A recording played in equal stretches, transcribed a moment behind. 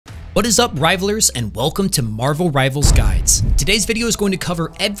What is up, Rivalers, and welcome to Marvel Rivals Guides. Today's video is going to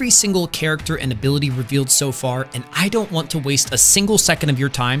cover every single character and ability revealed so far, and I don't want to waste a single second of your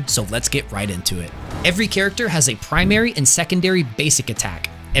time, so let's get right into it. Every character has a primary and secondary basic attack.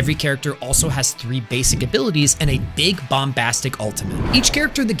 Every character also has 3 basic abilities and a big bombastic ultimate. Each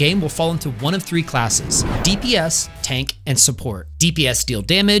character in the game will fall into one of 3 classes: DPS, tank, and support. DPS deal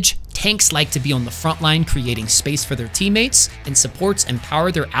damage, tanks like to be on the front line creating space for their teammates, and supports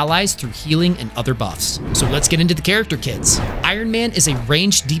empower their allies through healing and other buffs. So let's get into the character kits. Iron Man is a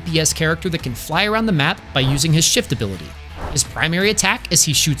ranged DPS character that can fly around the map by using his shift ability. His primary attack is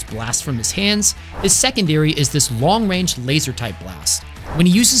he shoots blasts from his hands. His secondary is this long-range laser type blast. When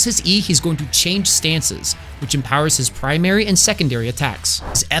he uses his E, he's going to change stances, which empowers his primary and secondary attacks.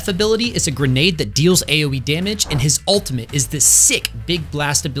 His F ability is a grenade that deals AoE damage, and his ultimate is this sick big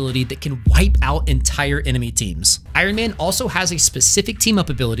blast ability that can wipe out entire enemy teams. Iron Man also has a specific team-up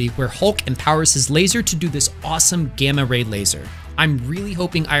ability where Hulk empowers his laser to do this awesome gamma ray laser. I'm really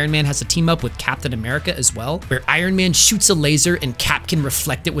hoping Iron Man has a team up with Captain America as well, where Iron Man shoots a laser and Cap can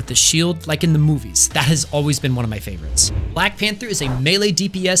reflect it with the shield like in the movies. That has always been one of my favorites. Black Panther is a melee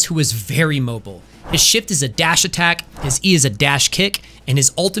DPS who is very mobile. His shift is a dash attack, his E is a dash kick, and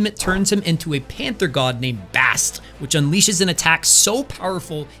his ultimate turns him into a panther god named Bast, which unleashes an attack so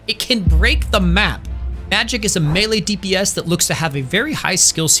powerful it can break the map. Magik is a melee DPS that looks to have a very high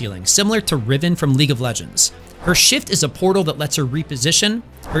skill ceiling, similar to Riven from League of Legends. Her shift is a portal that lets her reposition,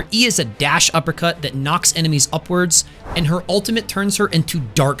 her E is a dash uppercut that knocks enemies upwards, and her ultimate turns her into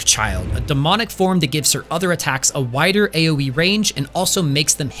Dark Child, a demonic form that gives her other attacks a wider AoE range and also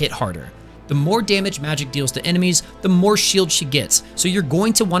makes them hit harder. The more damage Magik deals to enemies, the more shield she gets, so you're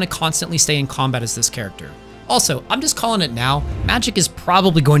going to want to constantly stay in combat as this character. Also, I'm just calling it now, Magik is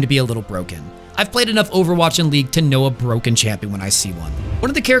probably going to be a little broken. I've played enough Overwatch and League to know a broken champion when I see one.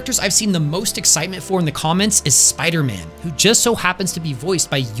 One of the characters I've seen the most excitement for in the comments is Spider-Man, who just so happens to be voiced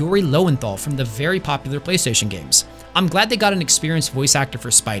by Yuri Lowenthal from the very popular PlayStation games. I'm glad they got an experienced voice actor for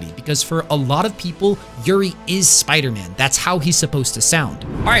Spidey, because for a lot of people, Yuri is Spider-Man. That's how he's supposed to sound.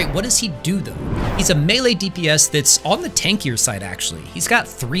 Alright, what does he do though? He's a melee DPS that's on the tankier side actually. He's got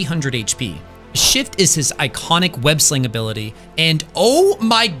 300 HP. Shift is his iconic web sling ability, and oh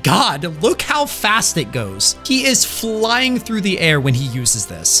my god, look how fast it goes. He is flying through the air when he uses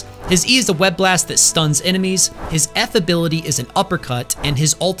this. His E is a web blast that stuns enemies, his F ability is an uppercut, and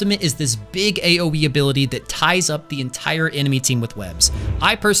his ultimate is this big AoE ability that ties up the entire enemy team with webs.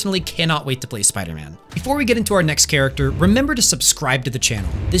 I personally cannot wait to play Spider-Man. Before we get into our next character, remember to subscribe to the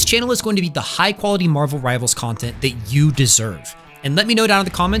channel. This channel is going to be the high quality Marvel Rivals content that you deserve. And let me know down in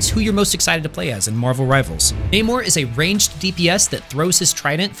the comments who you're most excited to play as in Marvel Rivals. Namor is a ranged DPS that throws his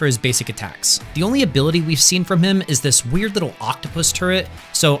trident for his basic attacks. The only ability we've seen from him is this weird little octopus turret,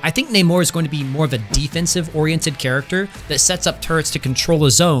 so I think Namor is going to be more of a defensive-oriented character that sets up turrets to control a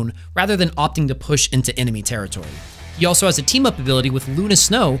zone rather than opting to push into enemy territory. He also has a team-up ability with Luna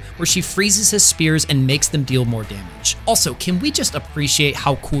Snow, where she freezes his spears and makes them deal more damage. Also, can we just appreciate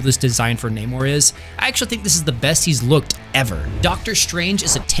how cool this design for Namor is? I actually think this is the best he's looked ever. Doctor Strange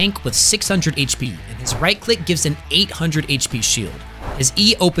is a tank with 600 HP, and his right-click gives an 800 HP shield. His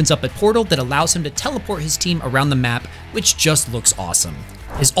E opens up a portal that allows him to teleport his team around the map, which just looks awesome.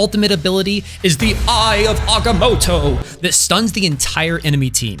 His ultimate ability is the Eye of Agamotto that stuns the entire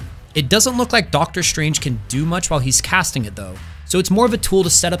enemy team. It doesn't look like Doctor Strange can do much while he's casting it though, so it's more of a tool to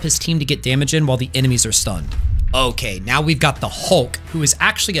set up his team to get damage in while the enemies are stunned. Okay, now we've got the Hulk, who is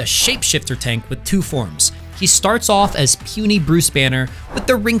actually a shapeshifter tank with 2 forms. He starts off as puny Bruce Banner with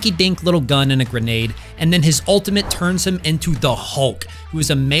the rinky-dink little gun and a grenade, and then his ultimate turns him into the Hulk, who is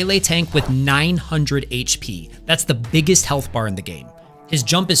a melee tank with 900 HP. That's the biggest health bar in the game. His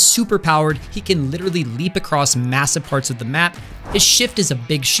jump is super powered, he can literally leap across massive parts of the map, his shift is a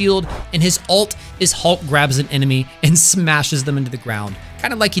big shield, and his ult is Hulk grabs an enemy and smashes them into the ground,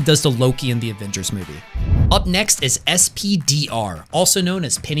 kind of like he does to Loki in the Avengers movie. Up next is SPDR, also known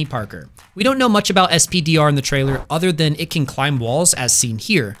as Penny Parker. We don't know much about SPDR in the trailer other than it can climb walls as seen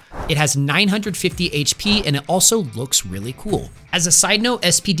here. It has 950 HP and it also looks really cool. As a side note,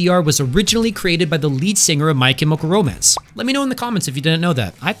 SPDR was originally created by the lead singer of My Chemical Romance. Let me know in the comments if you didn't know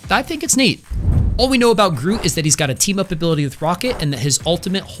that. I think it's neat. All we know about Groot is that he's got a team-up ability with Rocket and that his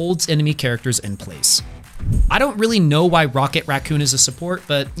ultimate holds enemy characters in place. I don't really know why Rocket Raccoon is a support,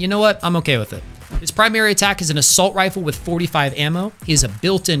 but you know what? I'm okay with it. His primary attack is an assault rifle with 45 ammo. He has a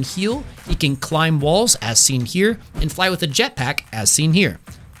built-in heal. He can climb walls, as seen here, and fly with a jetpack, as seen here.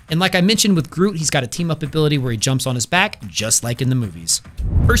 And like I mentioned with Groot, he's got a team up ability where he jumps on his back, just like in the movies.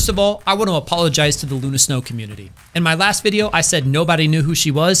 First of all, I want to apologize to the Luna Snow community. In my last video, I said nobody knew who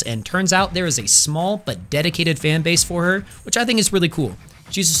she was, and turns out there is a small but dedicated fan base for her, which I think is really cool.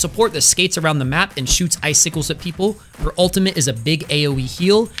 She's a support that skates around the map and shoots icicles at people. Her ultimate is a big AoE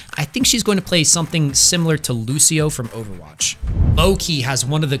heal. I think she's going to play something similar to Lucio from Overwatch. Loki has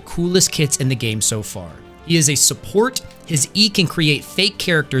one of the coolest kits in the game so far. He is a support. His E can create fake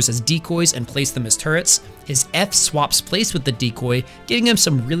characters as decoys and place them as turrets. His F swaps place with the decoy, giving him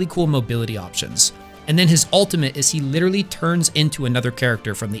some really cool mobility options. And then his ultimate is he literally turns into another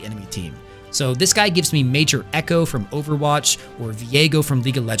character from the enemy team. So this guy gives me Major Echo from Overwatch or Viego from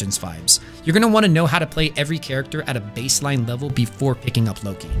League of Legends vibes. You're going to want to know how to play every character at a baseline level before picking up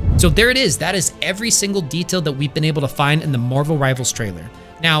Loki. So there it is. That is every single detail that we've been able to find in the Marvel Rivals trailer.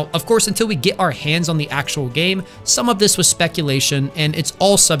 Now, of course, until we get our hands on the actual game, some of this was speculation and it's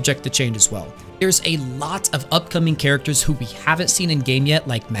all subject to change as well. There's a lot of upcoming characters who we haven't seen in game yet,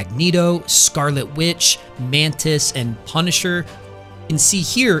 like Magneto, Scarlet Witch, Mantis, and Punisher. You can see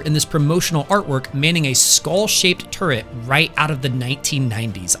here in this promotional artwork manning a skull-shaped turret right out of the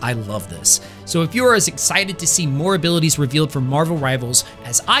 1990s. I love this. So if you are as excited to see more abilities revealed from Marvel Rivals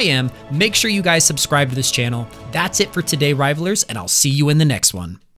as I am, make sure you guys subscribe to this channel. That's it for today, Rivalers, and I'll see you in the next one.